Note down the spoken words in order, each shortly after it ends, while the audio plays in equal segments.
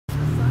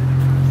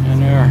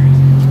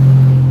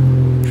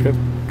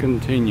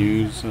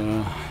continues.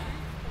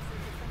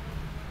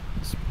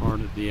 It's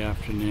part of the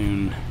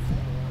afternoon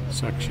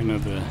section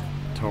of the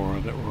tour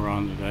that we're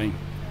on today.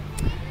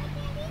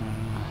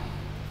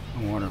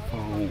 A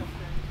waterfall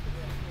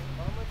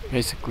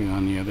basically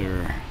on the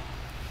other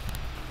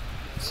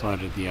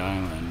side of the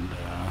island.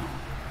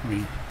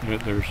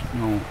 There's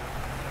no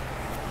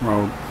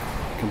road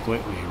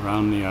completely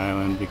around the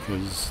island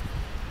because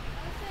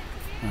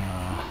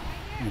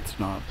it's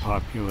not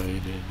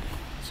populated,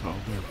 so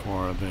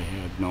therefore they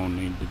had no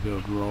need to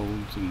build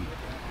roads, and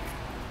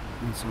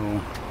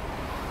so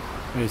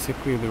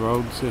basically the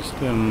road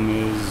system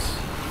is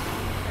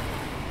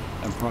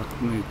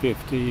approximately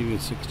 50 to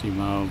 60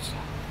 miles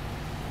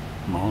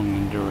long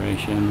in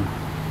duration.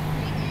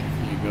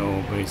 You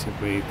go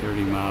basically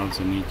 30 miles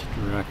in each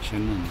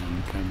direction and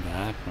then come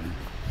back, and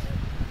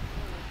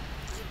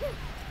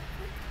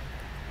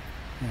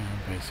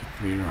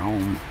basically you're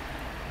home.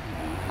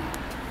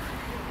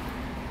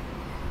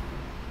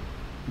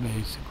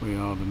 Basically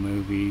all the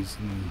movies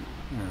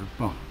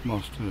or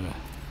most of the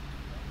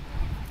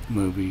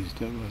movies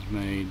that was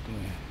made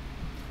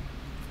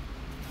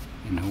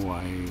in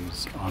Hawaii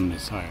is on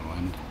this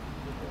island.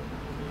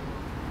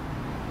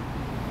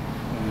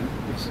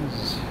 This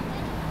is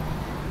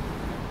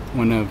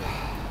one of,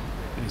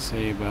 they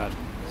say, about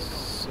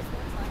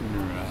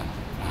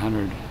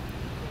 100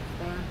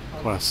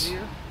 plus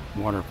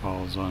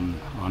waterfalls on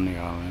the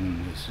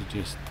island. This is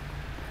just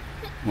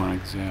one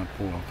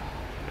example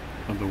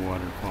of the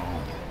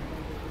waterfall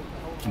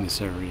in this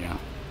area.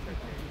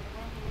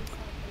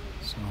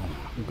 So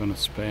we're going to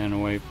span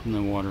away from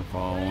the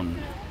waterfall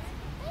and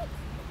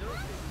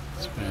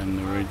span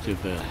the ridge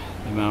of the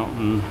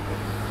mountain.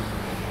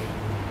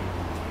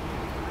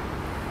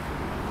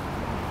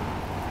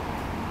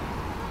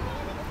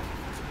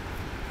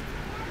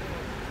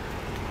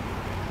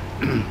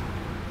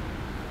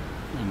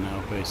 And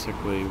now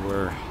basically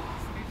we're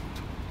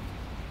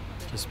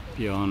just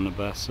beyond the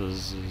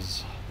buses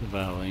is the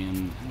valley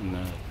and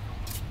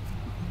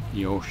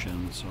the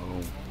ocean, so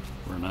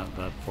we're not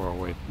that far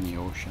away from the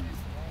ocean.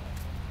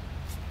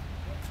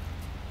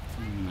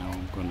 And now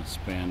I'm going to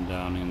span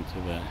down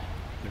into the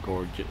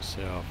gorge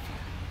itself,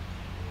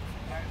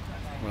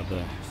 where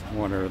the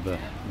water of the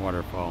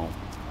waterfall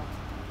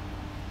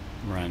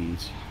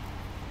runs.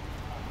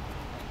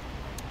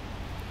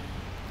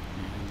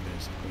 And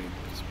basically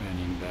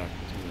spanning back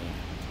to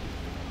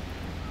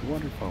the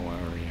waterfall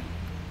area.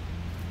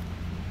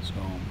 So,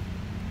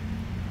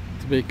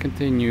 to be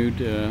continued.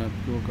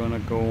 We're gonna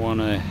go on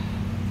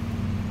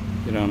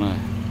get on a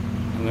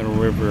little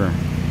river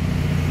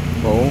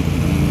boat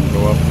and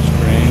go up the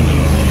stream and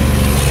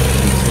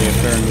see if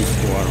there needs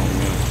water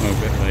a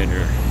bit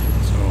later.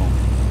 So,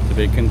 to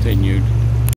be continued.